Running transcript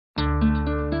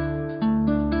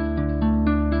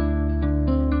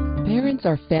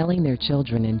Parents are failing their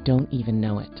children and don't even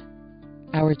know it.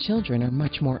 Our children are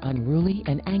much more unruly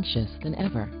and anxious than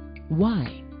ever.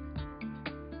 Why?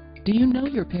 Do you know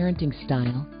your parenting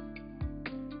style?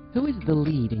 Who is the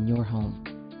lead in your home?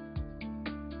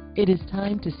 It is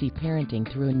time to see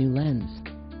parenting through a new lens.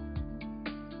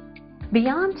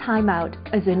 Beyond Timeout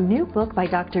is a new book by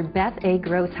Dr. Beth A.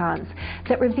 Grosshans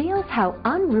that reveals how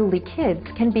unruly kids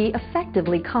can be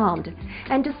effectively calmed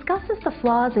and discusses the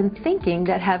flaws in thinking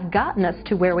that have gotten us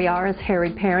to where we are as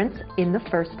harried parents in the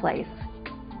first place.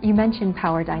 You mentioned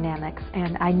power dynamics,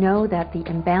 and I know that the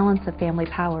imbalance of family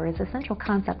power is a central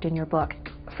concept in your book.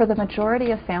 For the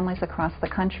majority of families across the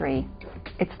country,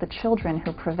 it's the children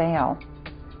who prevail.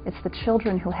 It's the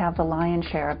children who have the lion's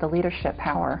share of the leadership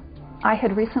power. I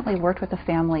had recently worked with a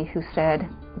family who said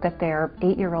that their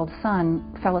 8-year-old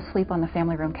son fell asleep on the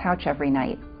family room couch every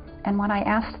night. And when I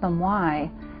asked them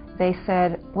why, they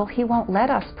said, well, he won't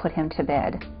let us put him to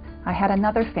bed. I had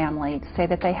another family say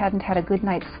that they hadn't had a good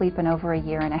night's sleep in over 1.5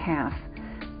 years.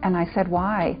 And I said,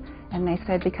 why? And they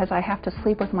said, because I have to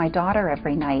sleep with my daughter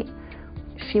every night.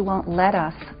 She won't let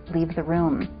us leave the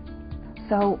room.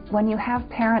 So when you have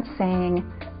parents saying,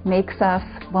 makes us,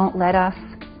 won't let us,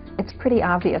 it's pretty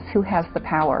obvious who has the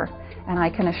power, and I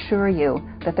can assure you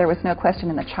that there was no question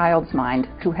in the child's mind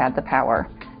who had the power.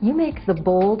 You make the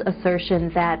bold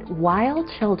assertion that while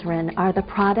children are the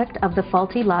product of the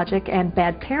faulty logic and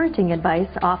bad parenting advice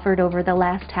offered over the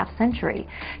last half-century.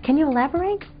 Can you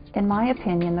elaborate? In my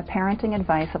opinion, the parenting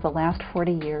advice of the last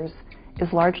 40 years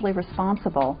is largely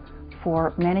responsible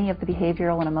for many of the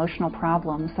behavioral and emotional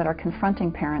problems that are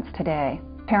confronting parents today.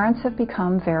 Parents have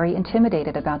become very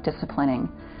intimidated about disciplining,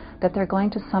 that they're going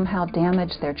to somehow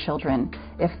damage their children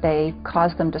if they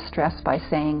cause them distress by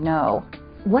saying no.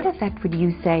 What effect would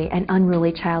you say an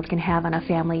unruly child can have on a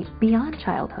family beyond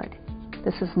childhood?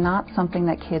 This is not something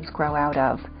that kids grow out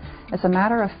of. As a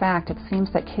matter of fact, it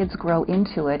seems that kids grow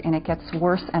into it and it gets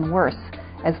worse and worse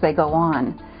as they go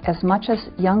on. As much as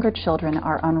younger children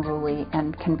are unruly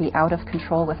and can be out of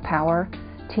control with power,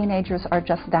 teenagers are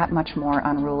just that much more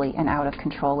unruly and out of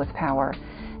control with power.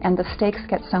 And the stakes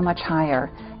get so much higher,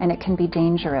 and it can be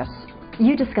dangerous.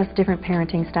 You discuss different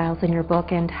parenting styles in your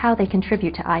book and how they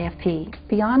contribute to IFP.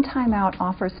 Beyond Timeout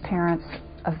offers parents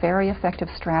a very effective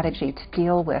strategy to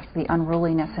deal with the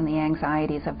unruliness and the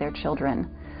anxieties of their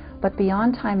children. But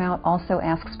Beyond Timeout also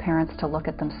asks parents to look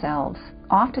at themselves.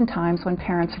 Oftentimes when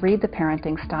parents read the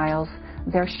parenting styles,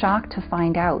 they're shocked to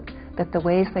find out that the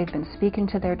ways they've been speaking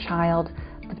to their child,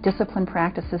 the discipline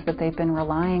practices that they've been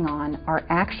relying on are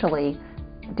actually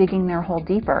digging their hole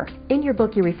deeper. In your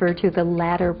book you refer to the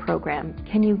ladder program.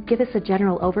 Can you give us a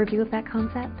general overview of that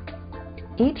concept?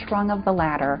 Each rung of the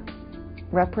ladder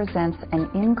represents an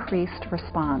increased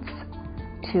response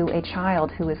to a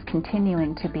child who is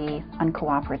continuing to be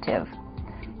uncooperative.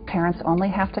 Parents only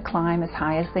have to climb as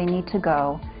high as they need to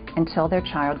go until their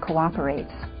child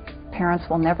cooperates. Parents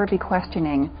will never be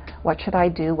questioning, what should I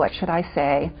do, what should I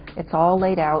say? It's all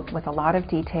laid out with a lot of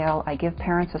detail. I give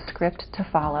parents a script to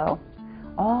follow.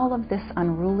 All of this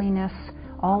unruliness,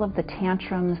 all of the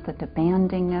tantrums, the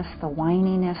demandingness, the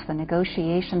whininess, the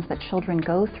negotiations that children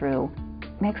go through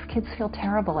makes kids feel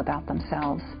terrible about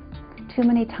themselves. Too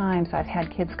many times I've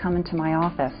had kids come into my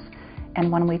office,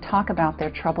 and when we talk about their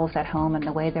troubles at home and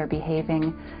the way they're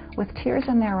behaving, with tears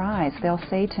in their eyes, they'll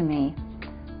say to me,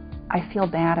 I feel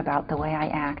bad about the way I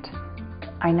act.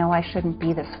 I know I shouldn't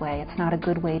be this way. It's not a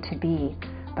good way to be,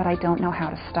 but I don't know how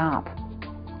to stop.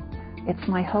 It's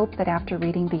my hope that after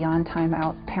reading Beyond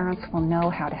Timeout, parents will know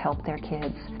how to help their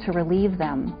kids, to relieve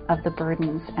them of the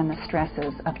burdens and the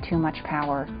stresses of too much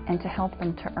power, and to help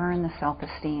them to earn the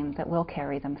self-esteem that will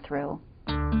carry them through.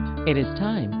 It is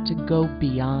time to go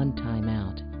beyond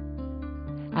timeout.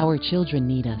 Our children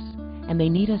need us, and they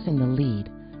need us in the lead,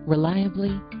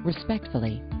 reliably,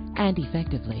 respectfully, and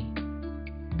effectively.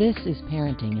 This is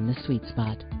parenting in the sweet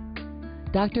spot.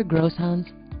 Dr. Grosshans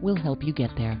will help you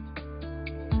get there.